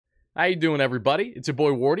How you doing, everybody? It's your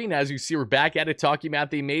boy Wardy, and as you see, we're back at it talking about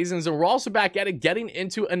the Amazons, and we're also back at it getting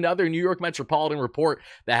into another New York Metropolitan report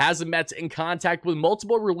that has the Mets in contact with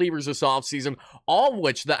multiple relievers this offseason, all of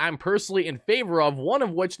which that I'm personally in favor of, one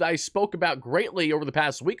of which that I spoke about greatly over the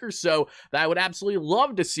past week or so that I would absolutely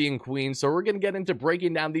love to see in Queens. So we're going to get into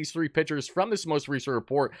breaking down these three pitchers from this most recent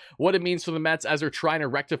report, what it means for the Mets as they're trying to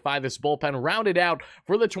rectify this bullpen, round it out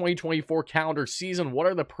for the 2024 calendar season. What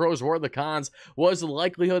are the pros, what are the cons, what is the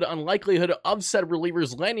likelihood, unlikelihood of said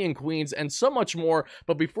relievers landing in Queens, and so much more.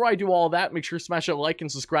 But before I do all that, make sure to smash that like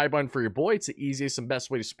and subscribe button for your boy. It's the easiest and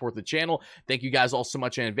best way to support the channel. Thank you guys all so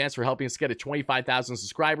much in advance for helping us get to 25,000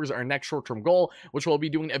 subscribers, our next short-term goal, which we'll be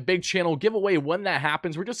doing a big channel giveaway when that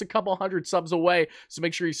happens. We're just a couple hundred subs away, so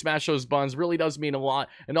make sure you smash those buttons. Really does mean a lot.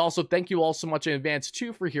 And also, thank you all so much in advance,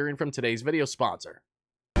 too, for hearing from today's video sponsor.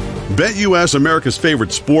 BetUS, America's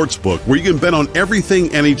favorite sports book, where you can bet on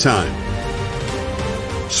everything, anytime.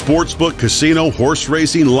 Sportsbook, casino, horse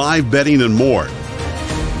racing, live betting, and more.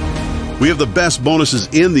 We have the best bonuses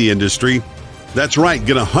in the industry. That's right,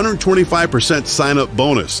 get a 125% sign-up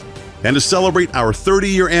bonus. And to celebrate our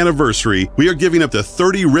 30-year anniversary, we are giving up to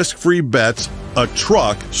 30 risk-free bets, a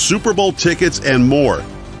truck, Super Bowl tickets, and more.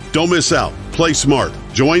 Don't miss out. Play smart.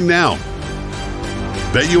 Join now.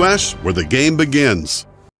 BetUS, where the game begins.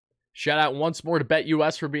 Shout out once more to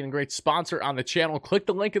BetUS for being a great sponsor on the channel. Click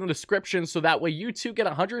the link in the description so that way you too get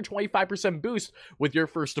a 125% boost with your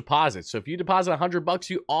first deposit. So if you deposit $100,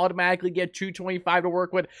 you automatically get $225 to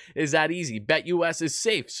work with. Is that easy? BetUS is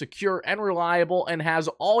safe, secure, and reliable, and has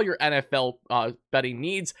all your NFL betting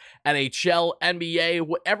needs, NHL, NBA,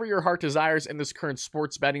 whatever your heart desires in this current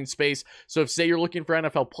sports betting space. So if, say, you're looking for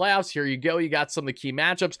NFL playoffs, here you go. You got some of the key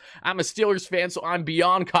matchups. I'm a Steelers fan, so I'm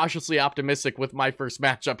beyond cautiously optimistic with my first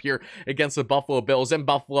matchup here against the Buffalo Bills in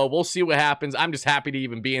Buffalo. We'll see what happens. I'm just happy to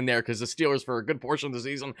even be in there because the Steelers, for a good portion of the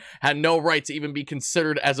season, had no right to even be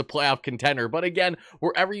considered as a playoff contender. But again,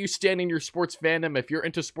 wherever you stand in your sports fandom, if you're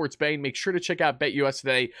into sports betting, make sure to check out BetUS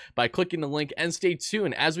today by clicking the link, and stay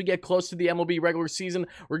tuned. As we get close to the MLB regular season,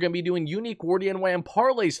 we're going to be doing unique WardyNYM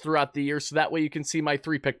parlays throughout the year, so that way you can see my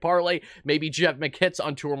 3-pick parlay. Maybe Jeff McHits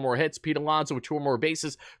on 2 or more hits, Pete Alonso with 2 or more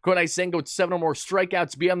bases, Kodai Senga with 7 or more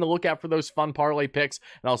strikeouts. Be on the lookout for those fun parlay picks,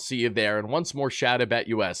 and I'll see you there. And once more, shout out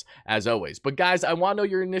BetUS as always. But guys, I want to know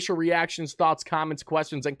your initial reactions, thoughts, comments,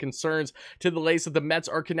 questions, and concerns to the latest that the Mets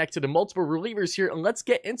are connected to multiple relievers here. And let's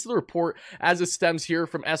get into the report as it stems here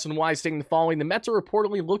from SNY, stating the following: the Mets are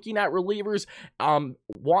reportedly looking at relievers,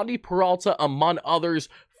 Peralta among others,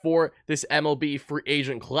 for this MLB free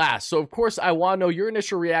agent class. So of course, I want to know your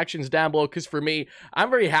initial reactions down below, because for me, I'm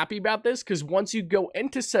very happy about this, because once you go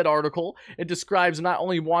into said article, it describes not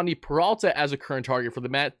only Wandy Peralta as a current target for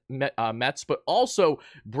the Mets, but also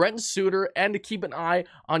Brent Suter, and to keep an eye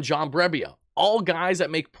on John Brebbia. All guys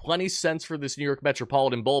that make plenty sense for this New York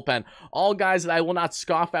Metropolitan bullpen. All guys that I will not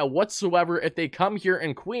scoff at whatsoever if they come here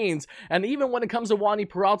in Queens. And even when it comes to Wandy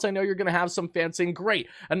Peralta, I know you're going to have some fans saying, great,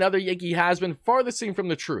 another Yankee has been. Farthest thing from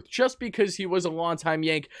the truth. Just because he was a longtime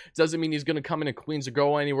Yank doesn't mean he's going to come into Queens or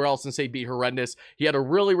go anywhere else and say be horrendous. He had a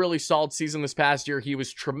really, really solid season this past year. He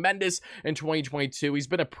was tremendous in 2022. He's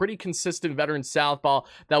been a pretty consistent veteran southpaw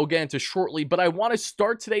that we'll get into shortly. But I want to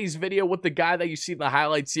start today's video with the guy that you see in the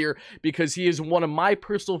highlights here, because he is one of my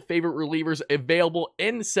personal favorite relievers available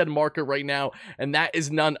in said market right now, and that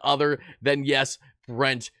is none other than, yes,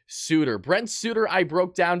 Brent Suter. Brent Suter, I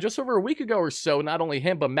broke down just over a week ago or so. Not only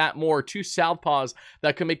him, but Matt Moore, 2 southpaws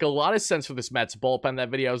that could make a lot of sense for this Mets bullpen. That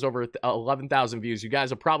video is over 11,000 views. You guys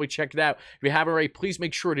have probably checked it out. If you haven't already, please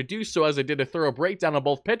make sure to do so, as I did a thorough breakdown of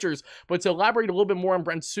both pitchers. But to elaborate a little bit more on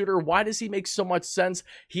Brent Suter, why does he make so much sense?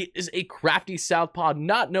 He is a crafty southpaw,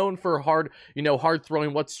 not known for hard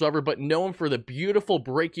throwing whatsoever, but known for the beautiful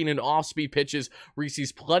breaking and off-speed pitches where he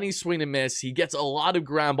sees plenty swing and miss. He gets a lot of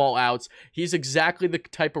ground ball outs. He's exactly the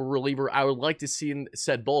type of reliever I would like to see in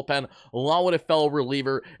said bullpen, along with a fellow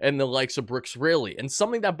reliever and the likes of Brooks Raley. And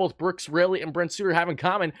something that both Brooks Raley and Brent Suter have in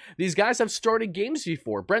common, these guys have started games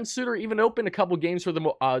before. Brent Suter even opened a couple games for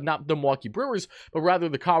the not the Milwaukee Brewers, but rather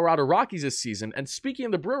the Colorado Rockies this season. And speaking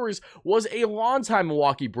of the Brewers, was a longtime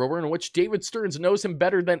Milwaukee Brewer, in which David Stearns knows him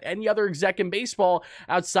better than any other exec in baseball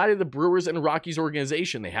outside of the Brewers and Rockies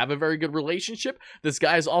organization. They have a very good relationship. This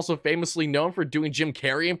guy is also famously known for doing Jim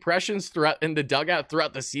Carrey impressions in the dugout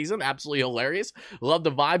throughout the season. Absolutely hilarious. Love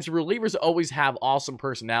the vibes. Relievers always have awesome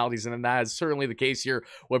personalities, and that is certainly the case here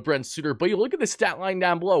with Brent Suter. But you look at the stat line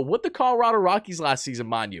down below with the Colorado Rockies last season,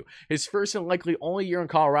 mind you. His first and likely only year in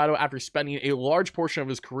Colorado after spending a large portion of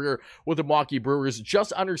his career with the Milwaukee Brewers.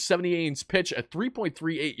 Just under 70 innings pitched, a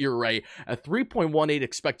 3.38 ERA, a 3.18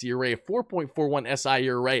 expected ERA, a 4.41 SI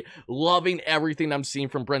ERA. Loving everything I'm seeing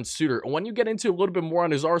from Brent Suter. And when you get into a little bit more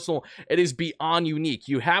on his arsenal, it is beyond unique.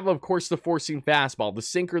 You have, of course, the four-seam fastball, the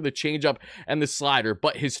sinker, the changeup, and the slider.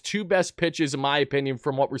 But his two best pitches, in my opinion,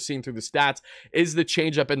 from what we're seeing through the stats, is the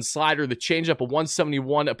changeup and slider. The changeup, a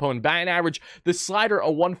 171 opponent batting average. The slider,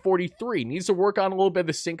 a 143. Needs to work on a little bit of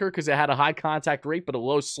the sinker because it had a high contact rate, but a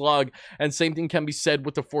low slug. And same thing can be said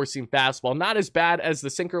with the four-seam fastball. Not as bad as the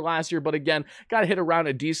sinker last year, but again, got to hit around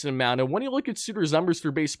a decent amount. And when you look at Suter's numbers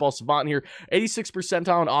through Baseball Savant here, 86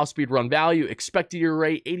 percentile in off-speed run value, expected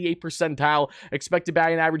ERA, 88 percentile, expected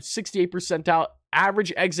batting average, 68 percentile,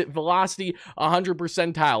 average exit velocity, 100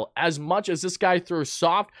 percentile. As much as this guy throws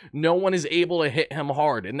soft, no one is able to hit him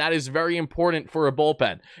hard, and that is very important for a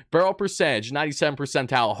bullpen. Barrel percentage, 97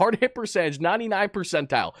 percentile. Hard hit percentage, 99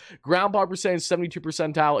 percentile. Ground ball percentage, 72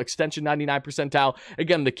 percentile. Extension, 99 percentile.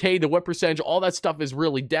 Again, the K, the whip percentage, all that stuff is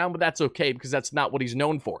really down, but that's okay because that's not what he's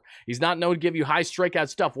known for. He's not known to give you high strikeout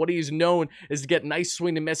stuff. What he's known is to get nice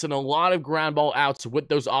swing and miss and a lot of ground ball outs with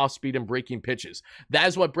those off-speed and breaking pitches. That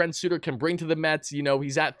is what Brent Suter can bring to the Mets. You know,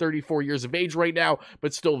 he's at 34 years of age right now,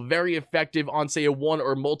 but still very effective on, say, a one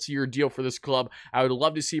or multi-year deal for this club. I would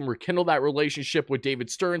love to see him rekindle that relationship with David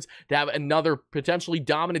Stearns to have another potentially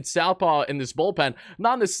dominant southpaw in this bullpen.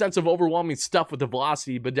 Not in the sense of overwhelming stuff with the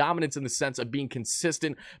velocity, but dominance in the sense of being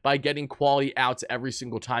consistent by getting quality outs every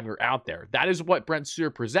single time you're out there. That is what Brent Suter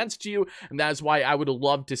presents to you, and that is why I would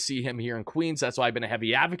love to see him here in Queens. That's why I've been a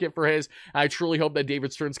heavy advocate for his. I truly hope that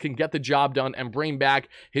David Stearns can get the job done and bring back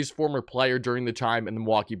his former player during the time in the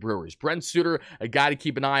Milwaukee Brewers. Brent Suter, a guy to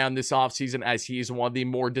keep an eye on this offseason as he is one of the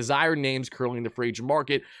more desired names currently in the free agent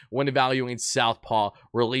market when evaluating southpaw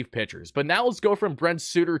relief pitchers. But now let's go from Brent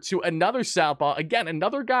Suter to another southpaw. Again,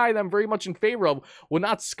 another guy that I'm very much in favor of. Will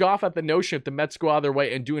not scoff at the notion if the Mets go out of their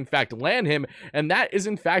way and do in fact land him, and that is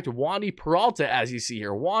in fact Wandy Peralta, as you see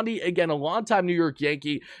here. Wandy, again, a longtime New York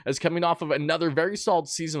Yankee, is coming off of another very solid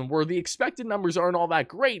season where the expected numbers aren't all that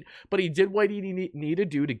great, but he did what he needed to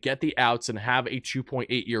do to get the outs and have a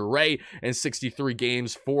 2.8 ERA in 63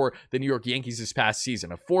 games for the New York Yankees this past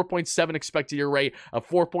season. A 4.7 expected ERA, a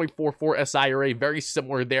 4.44 SI ERA, very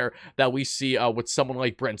similar there that we see with someone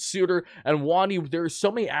like Brent Suter. And Wandy, there's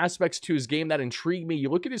so many aspects to his game that intrigue me. You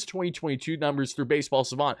look at his 2022 numbers through Baseball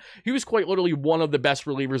Savant, he was quite literally one of the best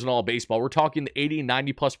relievers in all baseball. We're talking the 80,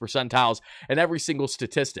 90 plus percentiles in every single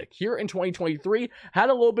statistic. Here in 2023, had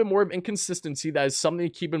a little bit more of inconsistency. That is something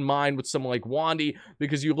to keep in mind with someone like Wandy,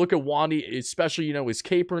 because you look at Wandy, especially, you know, his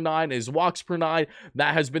K per 9, his walks per 9,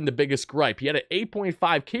 that has been the biggest gripe. He had an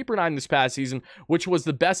 8.5 K per 9 this past season, which was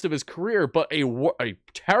the best of his career, but a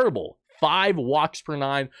terrible 5 walks per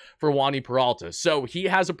 9 for Wandy Peralta. So he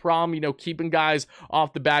has a problem, you know, keeping guys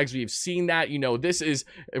off the bags. We've seen that, you know, it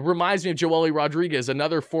reminds me of Joely Rodriguez,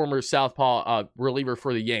 another former southpaw reliever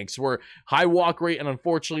for the Yanks, where high walk rate, and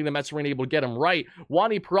unfortunately the Mets weren't able to get him right.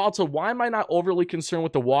 Wandy Peralta, why am I not overly concerned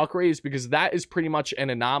with the walk rate? Is because that is pretty much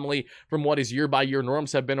an anomaly from what his year-by-year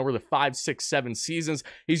norms have been over the 5, 6, 7 seasons.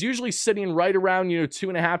 He's usually sitting right around, you know,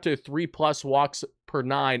 2.5 to 3+ walks per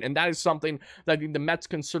 9, and that is something that I think the Mets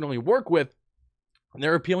can certainly work with. And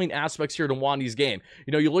there are appealing aspects here to Wandy's game.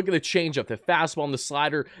 You know, you look at the changeup, the fastball, and the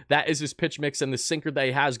slider. That is his pitch mix and the sinker that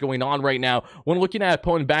he has going on right now. When looking at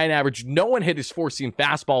opponent batting average, no one hit his four-seam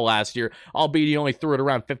fastball last year, albeit he only threw it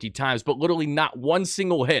around 50 times, but literally not one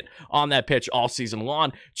single hit on that pitch all season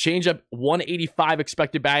long. Changeup, 185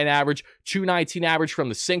 expected batting average, 219 average from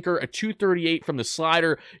the sinker, a 238 from the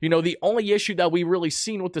slider. You know, the only issue that we really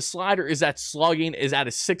seen with the slider is that slugging is at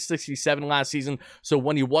a 667 last season. So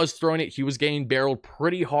when he was throwing it, he was getting barreled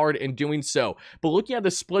pretty hard in doing so. But looking at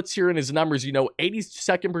the splits here in his numbers, you know,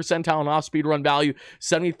 82nd percentile in off-speed run value,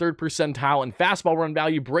 73rd percentile in fastball run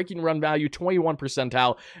value, breaking run value, 21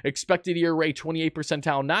 percentile, expected ERA, 28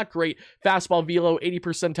 percentile, not great. Fastball velo, 80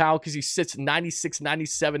 percentile because he sits 96,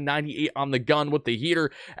 97, 98 on the gun with the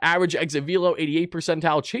heater. Average exit velo, 88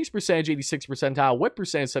 percentile, chase percentage, 86 percentile, whip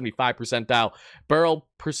percentage, 75 percentile, barrel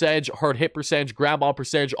percentage, hard hit percentage, grab ball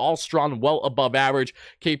percentage, all strong, well above average.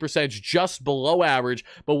 K percentage just below average.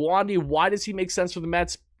 But Wandy, why does he make sense for the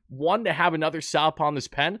Mets? one, to have another southpaw on this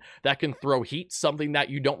pen that can throw heat, something that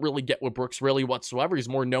you don't really get with Brooks really whatsoever. He's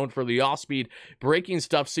more known for the off-speed breaking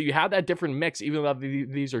stuff, so you have that different mix, even though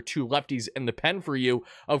these are two lefties in the pen for you.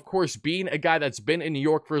 Of course, being a guy that's been in New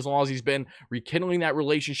York for as long as he's been, rekindling that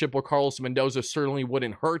relationship with Carlos Mendoza certainly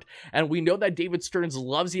wouldn't hurt, and we know that David Stearns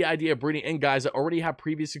loves the idea of bringing in guys that already have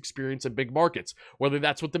previous experience in big markets, whether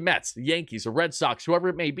that's with the Mets, the Yankees, the Red Sox, whoever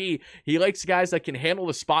it may be. He likes guys that can handle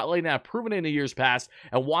the spotlight and have proven it in the years past,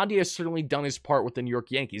 and Wandy has certainly done his part with the New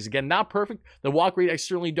York Yankees. Again, not perfect. The walk rate I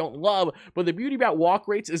certainly don't love, but the beauty about walk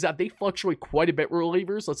rates is that they fluctuate quite a bit with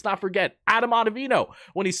relievers. Let's not forget, Adam Ottavino,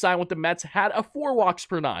 when he signed with the Mets, had a 4 walks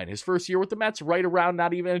per 9. His first year with the Mets, right around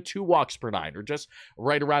not even a 2 walks per 9, or just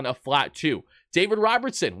right around a flat 2. David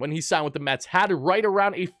Robertson, when he signed with the Mets, had right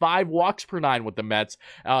around a 5 walks per 9 with the Mets.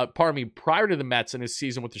 Prior to the Mets in his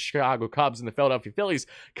season with the Chicago Cubs and the Philadelphia Phillies,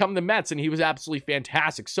 come the Mets, and he was absolutely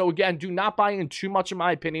fantastic. So again, do not buy in too much, in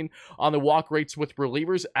my opinion, on the walk rates with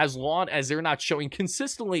relievers, as long as they're not showing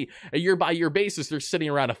consistently a year-by-year basis. They're sitting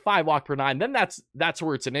around a 5 walk per 9. Then that's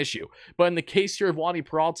where it's an issue. But in the case here of Wandy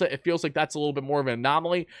Peralta, it feels like that's a little bit more of an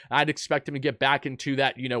anomaly. I'd expect him to get back into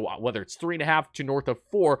that, whether it's 3.5 to north of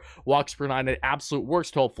 4 walks per 9 at absolute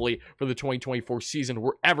worst, hopefully, for the 2024 season,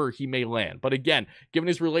 wherever he may land. But again, given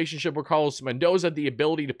his relationship with Carlos Mendoza, the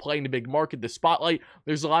ability to play in the big market, the spotlight,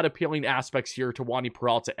 there's a lot of appealing aspects here to Wandy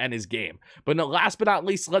Peralta and his game. But last but not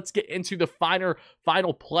least, let's get into the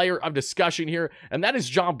final player of discussion here, and that is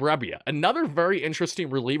John Brebbia. Another very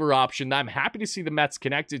interesting reliever option that I'm happy to see the Mets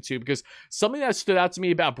connected to, because something that stood out to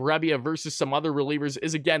me about Brebbia versus some other relievers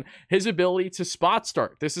is, again, his ability to spot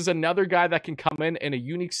start. This is another guy that can come in a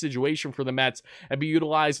unique situation for the Mets and be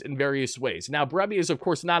utilized in various ways. Now, Brebbia is, of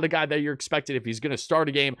course, not a guy that you're expected, if he's going to start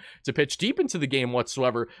a game, to pitch deep into the game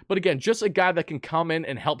whatsoever, but again, just a guy that can come in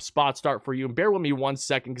and help spot start for you. And bear with me 1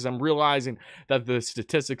 second, because I'm realizing that the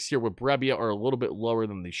statistics here with Brebbia are a little bit lower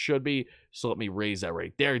than they should be. So let me raise that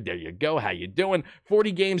right there. There you go. How you doing?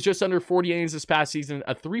 40 games, just under 40 innings this past season,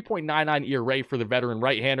 a 3.99 ERA for the veteran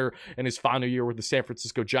right-hander in his final year with the San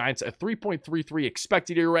Francisco Giants, a 3.33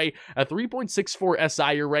 expected ERA, a 3.64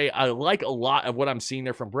 SI ERA. I like a lot of what I'm seeing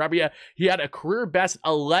there from Brebbia. He had a career best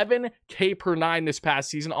 11 K per 9 this past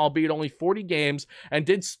season, albeit only 40 games, and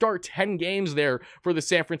did start 10 games there for the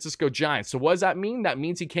San Francisco Giants. So what does that mean? That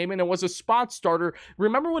means he came in and was a spot starter.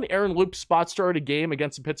 Remember when Aaron Loup spot started a game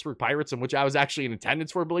against the Pittsburgh Pirates, in which I was actually in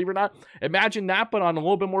attendance for, believe it or not? Imagine that, but on a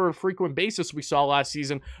little bit more of a frequent basis we saw last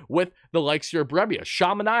season with the likes here of Brebbia.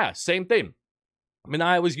 Sean Manaea, same thing.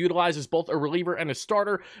 Manaea was utilized as both a reliever and a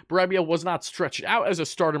starter. Brebbia was not stretched out as a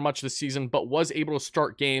starter much this season, but was able to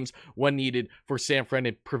start games when needed for San Fran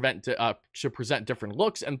to present different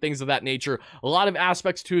looks and things of that nature. A lot of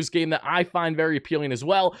aspects to his game that I find very appealing as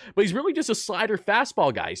well, but he's really just a slider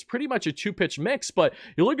fastball guy. He's pretty much a 2-pitch mix, but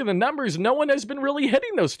you look at the numbers, no one has been really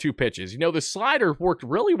hitting those 2 pitches. The slider worked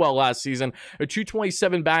really well last season, a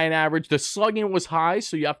 227 batting average. The slugging was high,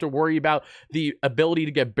 so you have to worry about the ability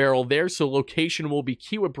to get barrel there, so location will be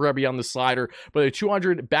key with Brebbia on the slider, but a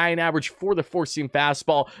 200 batting average for the 4-seam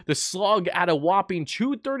fastball, the slug at a whopping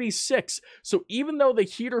 236. So even though the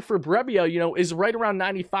heater for Brebbia, is right around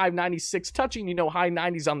 95, 96, touching, high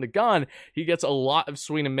 90s on the gun, he gets a lot of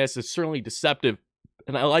swing and miss. It's certainly deceptive.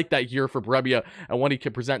 And I like that here for Brebbia and what he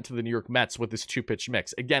can present to the New York Mets with this 2-pitch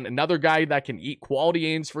mix. Again, another guy that can eat quality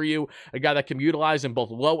innings for you, a guy that can be utilized in both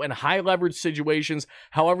low and high leverage situations.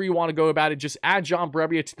 However you want to go about it, just add John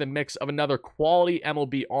Brebbia to the mix of another quality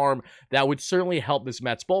MLB arm that would certainly help this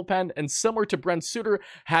Mets bullpen. And similar to Brent Suter,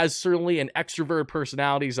 has certainly an extrovert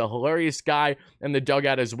personality. He's a hilarious guy in the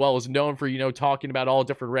dugout, as well as known for, talking about all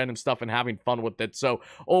different random stuff and having fun with it. So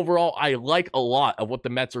overall, I like a lot of what the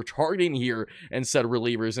Mets are targeting here and said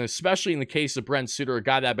relievers, and especially in the case of Brent Suter, a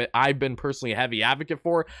guy that I've been personally a heavy advocate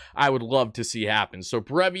for, I would love to see happen. So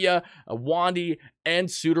Brebbia, Wandy,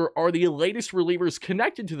 and Suter are the latest relievers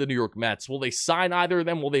connected to the New York Mets. Will they sign either of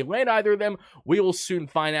them? Will they land either of them? We will soon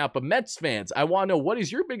find out. But Mets fans, I want to know, what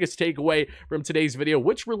is your biggest takeaway from today's video?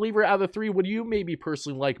 Which reliever out of the 3 would you maybe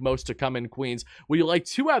personally like most to come in, Queens? Would you like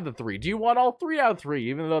 2 out of the 3? Do you want all 3 out of 3?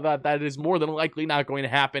 Even though that is more than likely not going to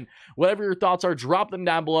happen. Whatever your thoughts are, drop them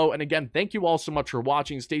down below. And again, thank you all so much for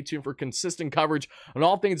watching. Stay tuned for consistent coverage on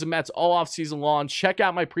all things Mets all off season long. Check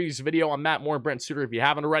out my previous video on Matt Moore and Brent Suter if you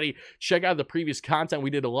haven't already. Check out the previous content. We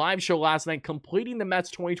did a live show last night completing the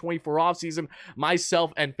Mets 2024 offseason.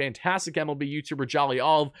 Myself and fantastic MLB YouTuber Jolly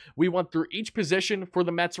Olive, we went through each position for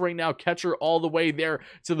the Mets right now, catcher all the way there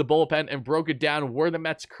to the bullpen, and broke it down where the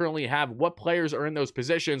Mets currently have, what players are in those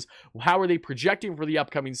positions, how are they projecting for the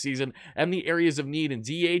upcoming season, and the areas of need in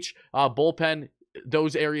DH, bullpen,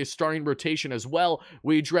 those areas starting rotation as well.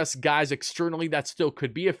 We address guys externally that still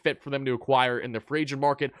could be a fit for them to acquire in the free agent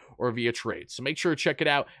market or via trade. So make sure to check it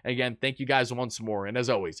out. And again, thank you guys once more. And as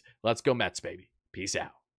always, let's go Mets, baby. Peace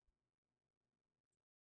out.